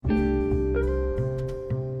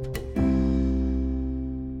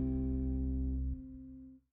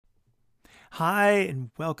Hi,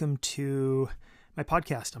 and welcome to my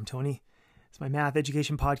podcast. I'm Tony. It's my math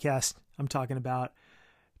education podcast. I'm talking about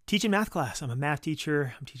teaching math class. I'm a math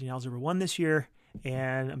teacher. I'm teaching Algebra 1 this year,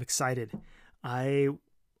 and I'm excited. I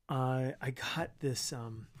got this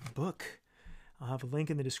book. I'll have a link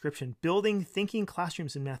in the description. Building Thinking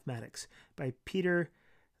Classrooms in Mathematics by Peter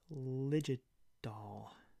Ligedahl.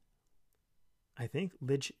 I think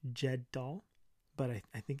Ligedahl. But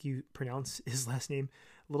I think you pronounce his last name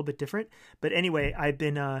a little bit different. But anyway, I've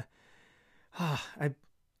been I'm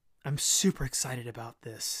super excited about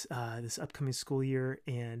this upcoming school year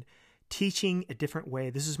and teaching a different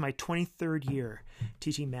way. This is my 23rd year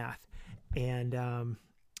teaching math, and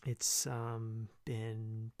it's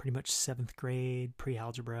been pretty much 7th grade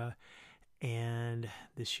pre-algebra, and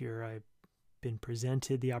this year I've been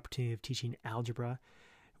presented the opportunity of teaching algebra,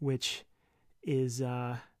 which is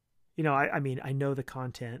I know the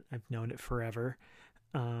content. I've known it forever.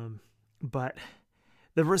 But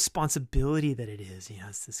the responsibility that it is,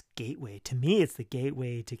 it's this gateway. To me, it's the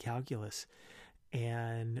gateway to calculus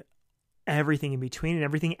and everything in between and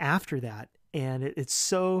everything after that. And it's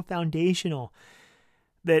so foundational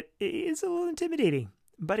that it's a little intimidating,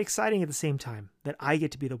 but exciting at the same time, that I get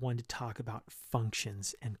to be the one to talk about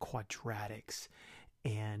functions and quadratics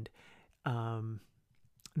and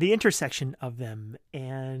the intersection of them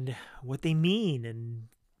and what they mean and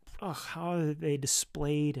how are they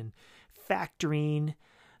displayed and factoring.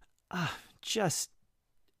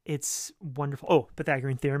 It's wonderful. Oh,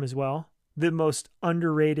 Pythagorean theorem as well. The most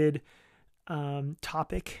underrated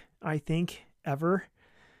topic, I think, ever.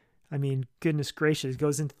 I mean, goodness gracious, it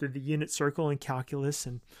goes into the unit circle in calculus,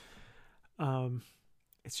 and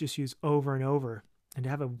it's just used over and over. And to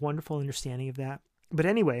have a wonderful understanding of that. But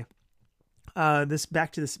anyway,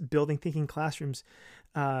 back to this building thinking classrooms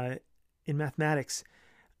in mathematics.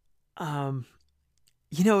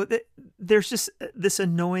 There's just this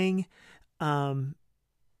annoying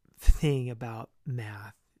thing about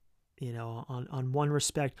math. On one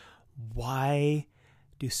respect, why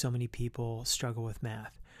do so many people struggle with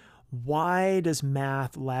math? Why does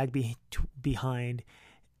math lag behind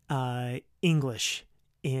English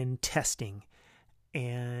in testing?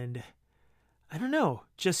 And I don't know,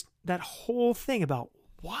 just that whole thing about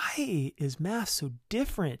why is math so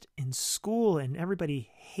different in school and everybody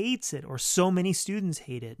hates it, or so many students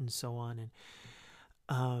hate it, and so on.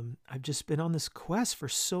 And I've just been on this quest for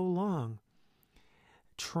so long,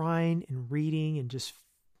 trying and reading and just,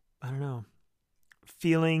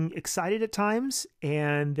 feeling excited at times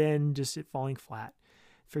and then just it falling flat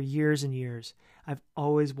for years and years. I've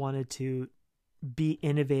always wanted to be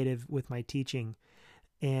innovative with my teaching,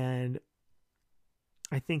 and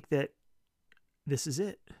I think that this is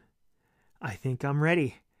it. I think I'm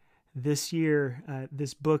ready. This year,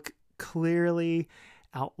 this book clearly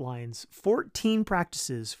outlines 14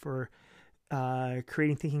 practices for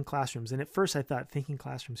creating thinking classrooms. And at first I thought, thinking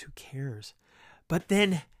classrooms, who cares? But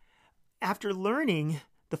then after learning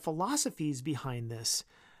the philosophies behind this,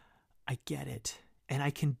 I get it. And I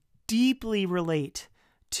can deeply relate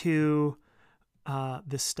to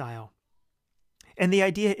this style. And the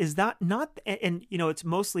idea is that it's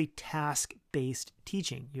mostly task-based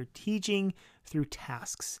teaching. You're teaching through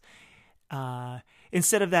tasks.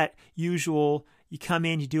 Instead of that usual, you come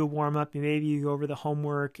in, you do a warm-up, maybe you go over the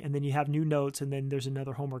homework, and then you have new notes, and then there's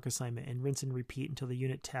another homework assignment, and rinse and repeat until the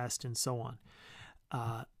unit test, and so on.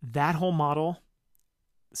 That whole model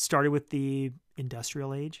started with the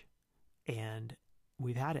industrial age, and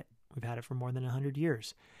we've had it. We've had it for more than 100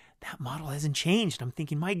 years. That model hasn't changed. I'm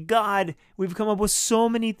thinking, my God, we've come up with so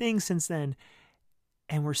many things since then,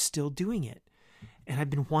 and we're still doing it. And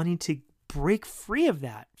I've been wanting to break free of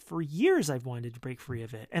that. For years, I've wanted to break free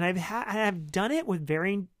of it. And I have done it with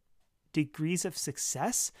varying degrees of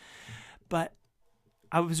success, but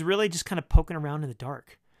I was really just kind of poking around in the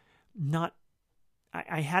dark.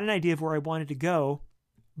 I had an idea of where I wanted to go,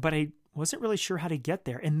 but I wasn't really sure how to get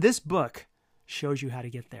there. And this book shows you how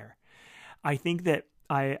to get there. I think that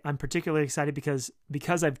I'm particularly excited because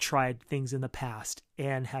I've tried things in the past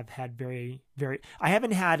and have had I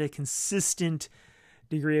haven't had a consistent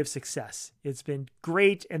degree of success. It's been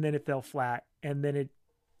great, and then it fell flat, and then it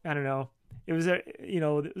was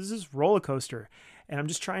this roller coaster, and I'm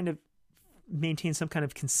just trying to maintain some kind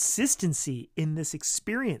of consistency in this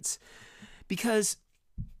experience, because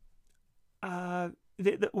at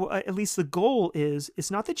least the goal is,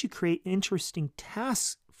 it's not that you create interesting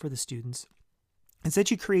tasks for the students. It's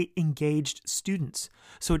that you create engaged students.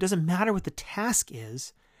 So it doesn't matter what the task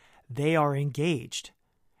is, they are engaged.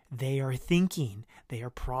 They are thinking. They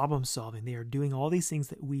are problem solving. They are doing all these things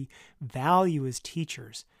that we value as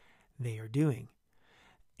teachers. They are doing.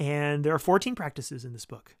 And there are 14 practices in this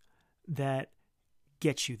book that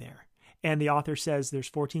get you there. And the author says there's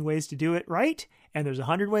 14 ways to do it right, and there's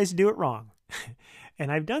 100 ways to do it wrong.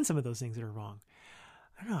 And I've done some of those things that are wrong.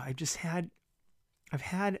 I don't know. I've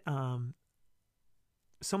had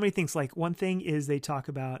so many things. Like one thing is they talk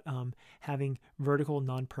about having vertical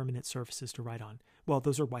non-permanent surfaces to write on. Well,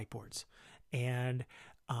 those are whiteboards, and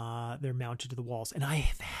they're mounted to the walls. And I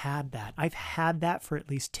have had that. I've had that for at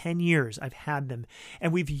least 10 years. I've had them,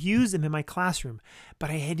 and we've used them in my classroom, but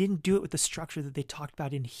I didn't do it with the structure that they talked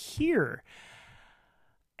about in here.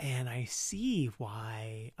 And I see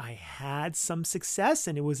why I had some success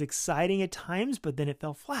and it was exciting at times, but then it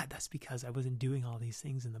fell flat. That's because I wasn't doing all these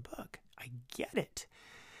things in the book. I get it.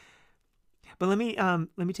 But let me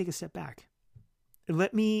take a step back.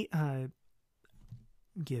 Let me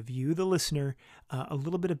give you, the listener, a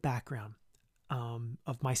little bit of background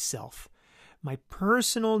of myself, my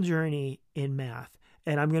personal journey in math.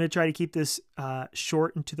 And I'm going to try to keep this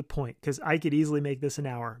short and to the point, because I could easily make this an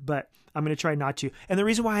hour, but I'm going to try not to. And the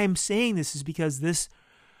reason why I'm saying this is because this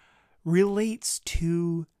relates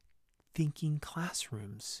to thinking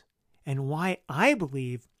classrooms and why I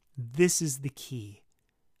believe this is the key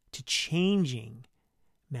to changing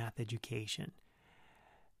math education.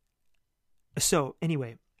 So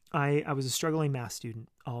anyway, I was a struggling math student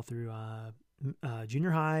all through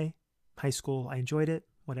junior high, high school. I enjoyed it.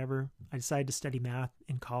 Whatever. I decided to study math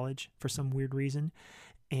in college for some weird reason.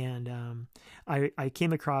 And I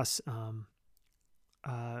came across one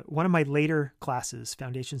of my later classes,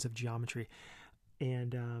 Foundations of Geometry.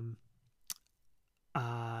 And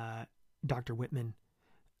Dr. Whitman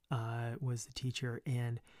was the teacher.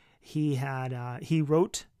 And he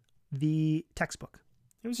wrote the textbook.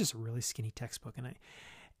 It was just a really skinny textbook.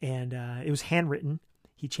 And it was handwritten.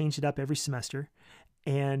 He changed it up every semester.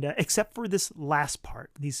 And except for this last part,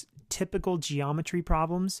 these typical geometry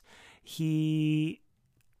problems, he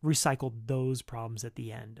recycled those problems at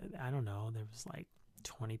the end. I don't know. There was like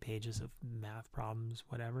 20 pages of math problems,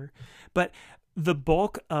 whatever. But the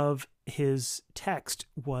bulk of his text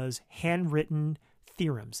was handwritten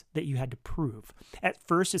theorems that you had to prove. At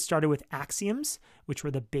first, it started with axioms, which were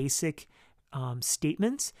the basic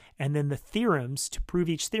statements, and then the theorems. To prove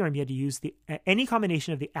each theorem, you had to use any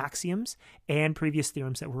combination of the axioms and previous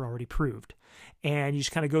theorems that were already proved, and you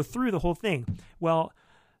just kind of go through the whole thing. Well,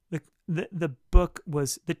 the book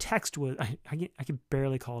was, the text was, I can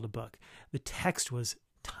barely call it a book. The text was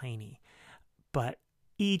tiny, but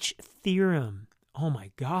each theorem, oh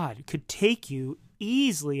my God, could take you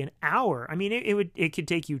easily an hour. I mean, it could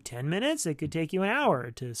take you 10 minutes. It could take you an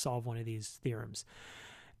hour to solve one of these theorems.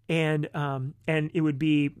 And it would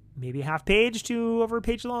be maybe a half page to over a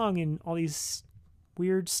page long and all these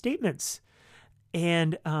weird statements.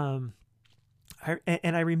 And I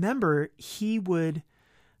remember he would,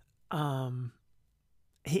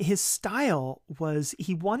 his style was,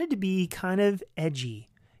 he wanted to be kind of edgy.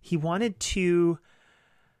 He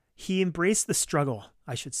embraced the struggle,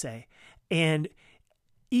 I should say. And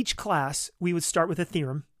each class, we would start with a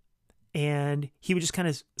theorem, and he would just kind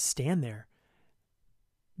of stand there.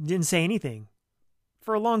 Didn't say anything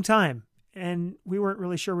for a long time, and we weren't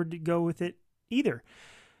really sure where to go with it either.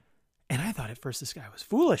 And I thought at first this guy was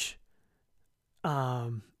foolish.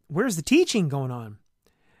 Where's the teaching going on?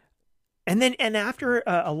 And after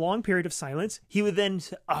a long period of silence, he would then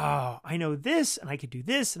say, "Oh, I know this, and I could do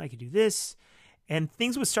this, and I could do this." And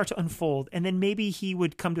things would start to unfold. And then maybe he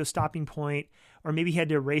would come to a stopping point, or maybe he had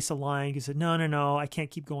to erase a line. He said, no, I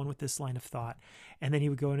can't keep going with this line of thought. And then he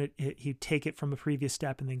would go in it, he'd take it from a previous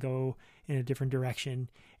step and then go in a different direction.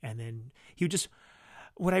 And then he would just,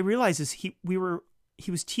 what I realized is he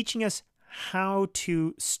was teaching us how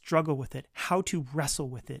to struggle with it, how to wrestle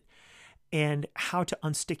with it, and how to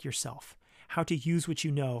unstick yourself, how to use what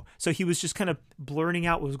you know. So he was just kind of blurting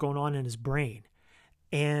out what was going on in his brain.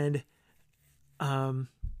 And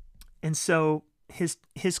so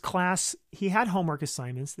his class, he had homework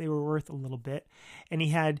assignments. They were worth a little bit, and he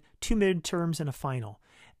had 2 midterms and a final.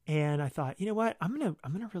 And I thought, you know what? I'm going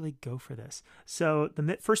to really go for this. So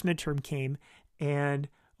the first midterm came, and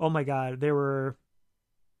oh my God, there were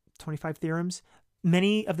 25 theorems.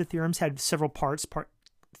 Many of the theorems had several parts,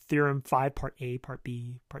 theorem 5, part A, part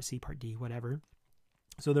B, part C, part D, whatever.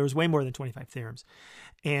 So there was way more than 25 theorems.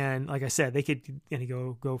 And like I said, they could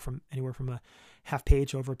go from anywhere from a half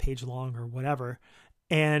page over a page long or whatever.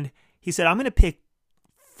 And he said, I'm going to pick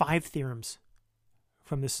 5 theorems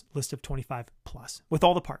from this list of 25 plus with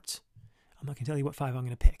all the parts. I'm not going to tell you what 5 I'm going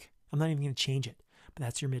to pick. I'm not even going to change it, but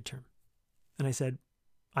that's your midterm. And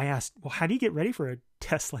I asked, well, how do you get ready for a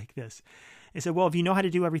test like this? They said, well, if you know how to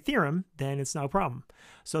do every theorem, then it's no problem.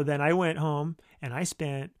 So then I went home and I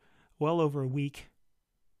spent well over a week.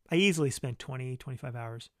 I easily spent 20, 25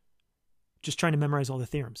 hours just trying to memorize all the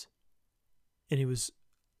theorems. And it was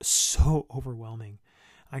so overwhelming.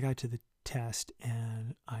 I got to the test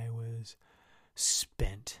and I was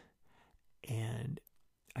spent and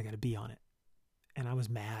I got a B on it. And I was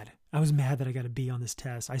mad. I was mad that I got a B on this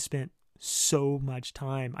test. I spent so much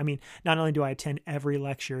time. I mean, not only do I attend every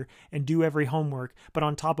lecture and do every homework, but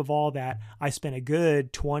on top of all that, I spent a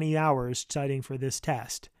good 20 hours studying for this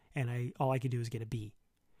test. And all I could do was get a B.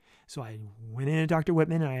 So I went in to Dr.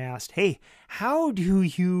 Whitman and I asked, hey, how do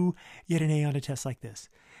you get an A on a test like this?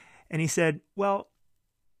 And he said, well,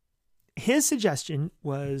 his suggestion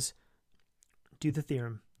was do the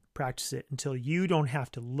theorem, practice it until you don't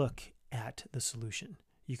have to look at the solution.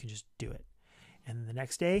 You can just do it. And then the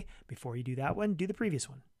next day, before you do that one, do the previous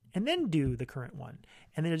one. And then do the current one.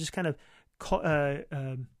 And then it just kind of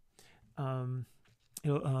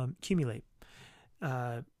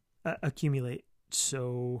accumulate.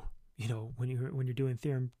 So, when you're doing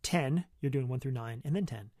theorem 10, you're doing 1 through 9 and then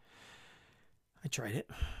 10. I tried it.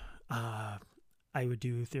 I would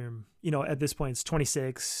do theorem, at this point it's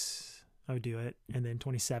 26. I would do it. And then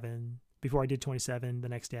 27. Before I did 27, the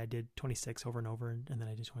next day I did 26 over and over. And then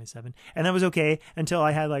I did 27. And that was okay until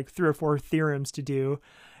I had like 3 or 4 theorems to do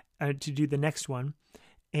the next one.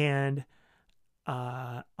 And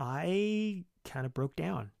I kind of broke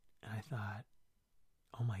down. And I thought,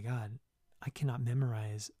 oh my God, I cannot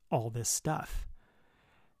memorize all this stuff.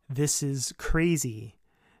 This is crazy.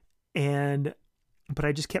 But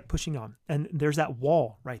I just kept pushing on. And there's that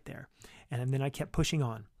wall right there. And then I kept pushing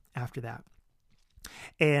on after that.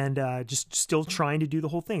 And just still trying to do the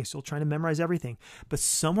whole thing, still trying to memorize everything. But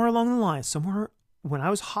somewhere along the line, when I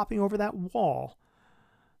was hopping over that wall,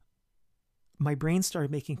 my brain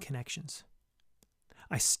started making connections.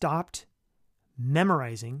 I stopped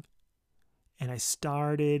memorizing and I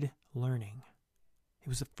started learning. It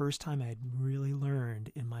was the first time I had really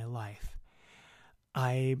learned in my life.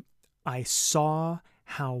 I saw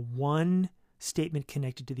how one statement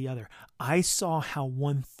connected to the other. I saw how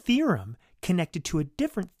one theorem connected to a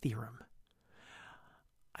different theorem.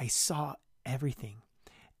 I saw everything,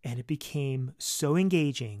 and it became so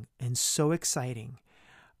engaging and so exciting.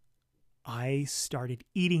 I started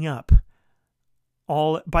eating up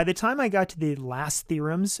by the time I got to the last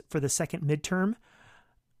theorems for the second midterm,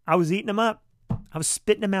 I was eating them up. I was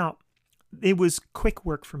spitting them out. It was quick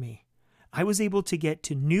work for me. I was able to get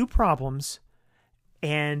to new problems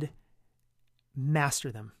and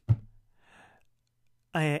master them.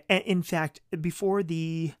 In fact, before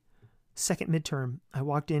the second midterm, I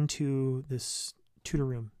walked into this tutor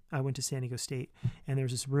room. I went to San Diego State, and there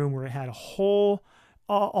was this room where it had all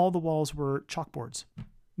the walls were chalkboards.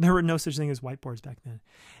 There were no such thing as whiteboards back then.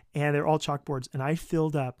 And they're all chalkboards. And I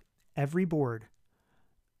filled up every board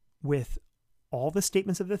with all the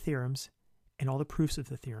statements of the theorems and all the proofs of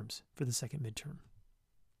the theorems for the second midterm.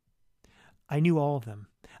 I knew all of them.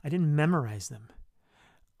 I didn't memorize them.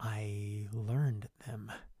 I learned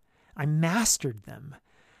them. I mastered them.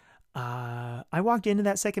 I walked into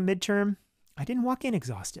that second midterm. I didn't walk in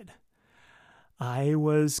exhausted. I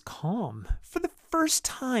was calm. For the first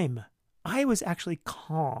time, I was actually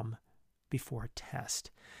calm before a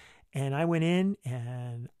test. And I went in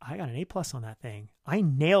and I got an A+ on that thing. I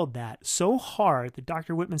nailed that so hard that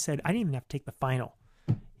Dr. Whitman said, I didn't even have to take the final.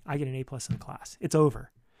 I get an A+ in the class. It's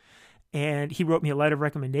over. And he wrote me a letter of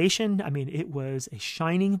recommendation. I mean, it was a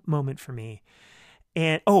shining moment for me.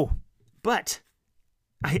 And, but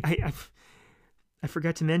I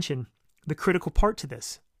forgot to mention the critical part to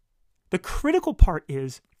this. The critical part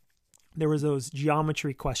is there was those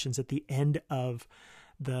geometry questions at the end of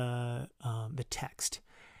the text.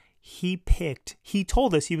 He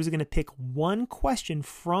told us he was going to pick one question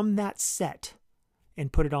from that set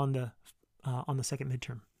and put it on the second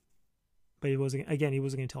midterm. But he wasn't going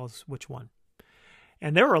to tell us which one.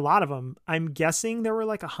 And there were a lot of them. I'm guessing there were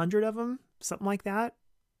like 100 of them, something like that.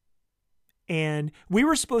 And we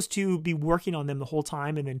were supposed to be working on them the whole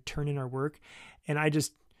time and then turn in our work. And I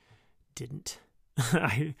just didn't.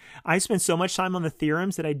 I spent so much time on the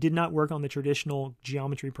theorems that I did not work on the traditional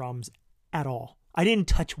geometry problems at all. I didn't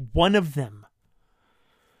touch one of them.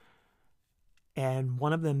 And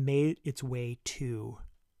one of them made its way to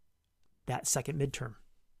that second midterm.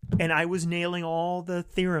 And I was nailing all the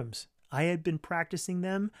theorems. I had been practicing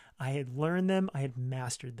them. I had learned them. I had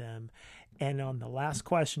mastered them. And on the last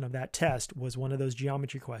question of that test was one of those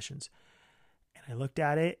geometry questions. And I looked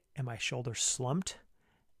at it and my shoulder slumped.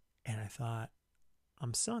 And I thought,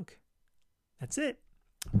 I'm sunk. That's it.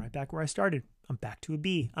 I'm right back where I started. I'm back to a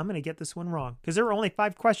B. I'm going to get this one wrong because there were only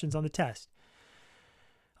 5 questions on the test.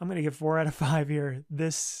 I'm going to get 4 out of 5 here.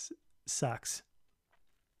 This sucks.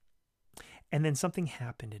 And then something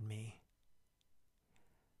happened in me.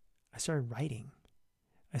 I started writing.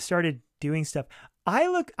 I started doing stuff.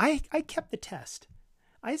 I kept the test.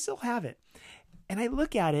 I still have it. And I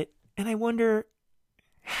look at it and I wonder,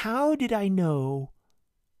 how did I know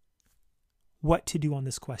what to do on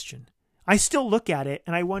this question? I still look at it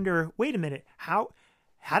and I wonder, wait a minute, how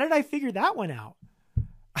did I figure that one out?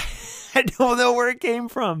 I don't know where it came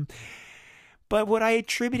from. But what I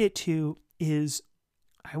attribute it to is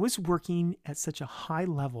I was working at such a high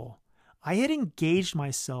level. I had engaged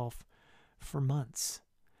myself for months.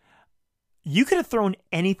 You could have thrown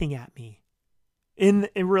anything at me in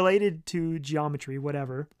related to geometry,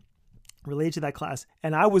 whatever, related to that class,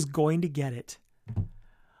 and I was going to get it.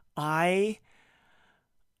 I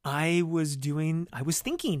was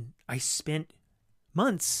thinking. I spent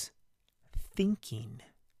months thinking.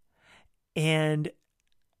 And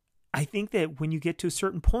I think that when you get to a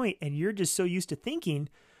certain point and you're just so used to thinking,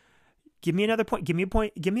 give me another point, give me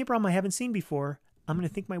a problem I haven't seen before. I'm going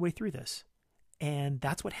to think my way through this. And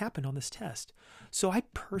that's what happened on this test. So I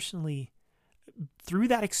personally, through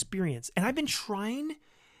that experience, and I've been trying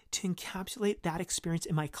to encapsulate that experience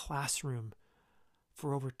in my classroom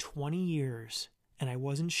for over 20 years, and I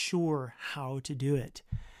wasn't sure how to do it.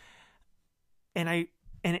 And I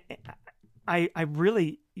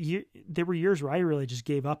really, there were years where I really just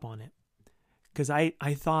gave up on it because I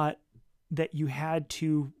thought that you had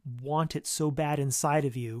to want it so bad inside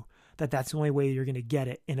of you that that's the only way you're going to get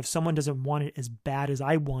it. And if someone doesn't want it as bad as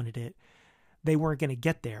I wanted it, they weren't going to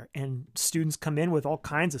get there. And students come in with all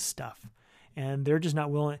kinds of stuff and they're just not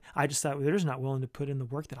willing. I just thought they're just not willing to put in the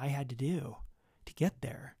work that I had to do to get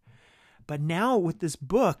there. But now with this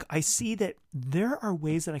book, I see that there are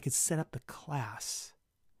ways that I could set up the class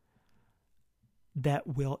that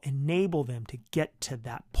will enable them to get to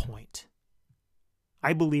that point.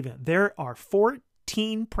 I believe it. There are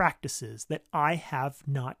 14 practices that I have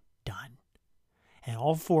not done. And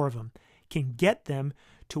all 4 of them can get them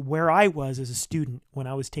to where I was as a student when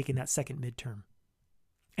I was taking that second midterm.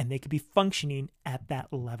 And they could be functioning at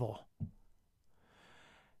that level.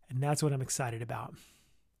 And that's what I'm excited about.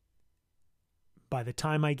 By the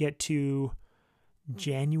time I get to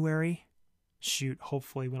January,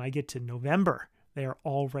 hopefully when I get to November, they are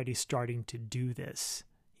already starting to do this,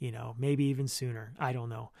 maybe even sooner. I don't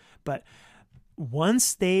know. But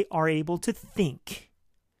once they are able to think,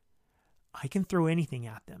 I can throw anything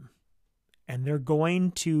at them and they're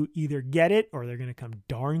going to either get it or they're going to come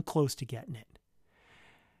darn close to getting it.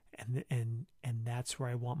 And that's where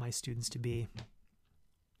I want my students to be.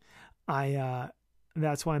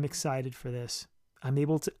 That's why I'm excited for this. I'm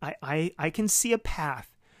able to, I can see a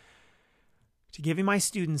path to giving my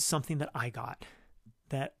students something that I got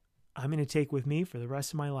that I'm going to take with me for the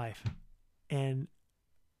rest of my life. And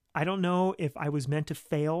I don't know if I was meant to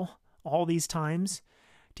fail all these times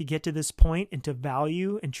to get to this point and to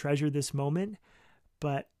value and treasure this moment.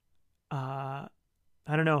 But I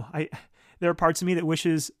don't know. There are parts of me that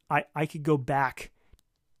wishes I could go back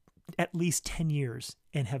at least 10 years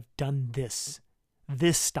and have done this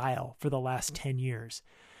style for the last 10 years.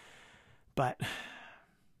 But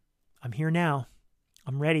I'm here now.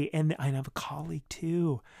 I'm ready. And I have a colleague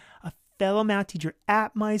too. A fellow math teacher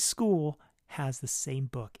at my school has the same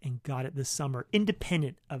book and got it this summer,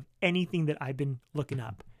 independent of anything that I've been looking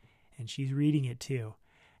up. And she's reading it too.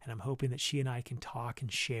 And I'm hoping that she and I can talk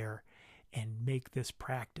and share and make this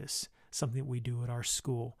practice something that we do at our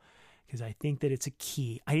school. Because I think that it's a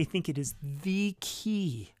key. I think it is the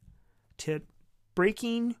key to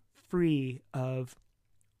breaking free of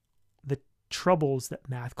the troubles that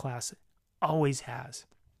math class always has.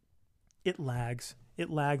 It lags. It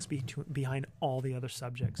lags behind all the other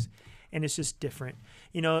subjects. And it's just different.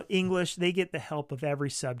 English, they get the help of every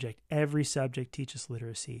subject. Every subject teaches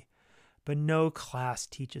literacy. But no class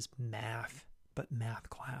teaches math, but math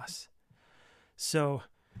class. So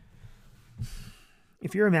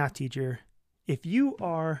if you're a math teacher, if you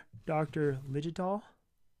are Dr. Ligital,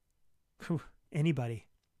 anybody,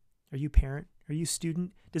 are you parent? Are you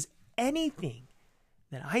student? Does anything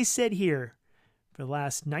that I said here for the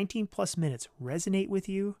last 19 plus minutes resonate with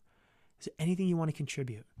you? Is there anything you want to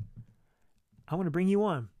contribute? I want to bring you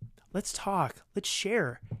on. Let's talk. Let's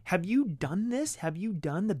share. Have you done this? Have you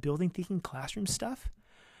done the building thinking classroom stuff?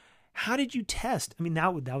 How did you test? I mean,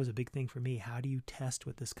 that was a big thing for me. How do you test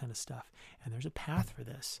with this kind of stuff? And there's a path for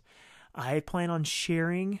this. I plan on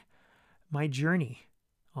sharing my journey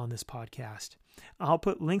on this podcast. I'll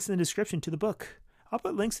put links in the description to the book. I'll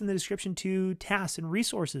put links in the description to tasks and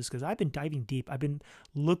resources because I've been diving deep. I've been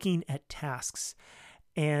looking at tasks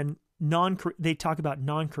and they talk about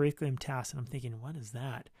non-curriculum tasks, and I'm thinking, what is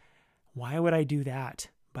that? Why would I do that?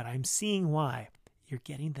 But I'm seeing why. You're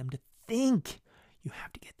getting them to think. You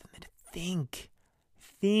have to get them to think.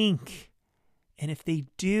 Think. And if they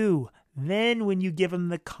do, then when you give them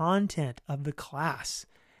the content of the class,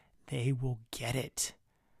 they will get it.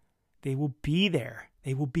 They will be there.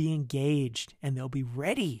 They will be engaged, and they'll be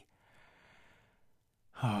ready.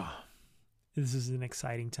 Oh, this is an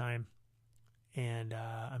exciting time, and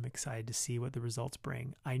I'm excited to see what the results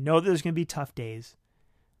bring. I know there's going to be tough days,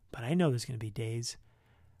 but I know there's going to be days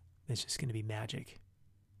that's just going to be magic,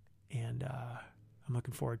 and I'm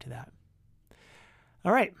looking forward to that.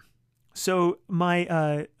 All right, so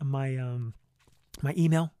my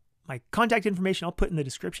email, my contact information, I'll put in the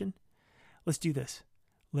description. Let's do this.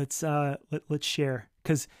 Let's share,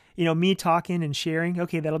 because me talking and sharing,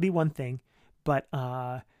 okay, that'll be one thing, but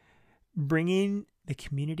bringing the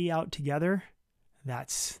community out together,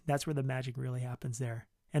 that's where the magic really happens there,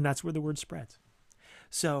 and that's where the word spreads.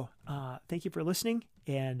 So thank you for listening,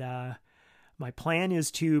 and my plan is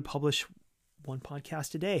to publish one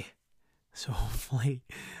podcast a day, so hopefully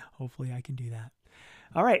I can do that.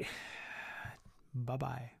 All right,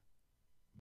 bye-bye.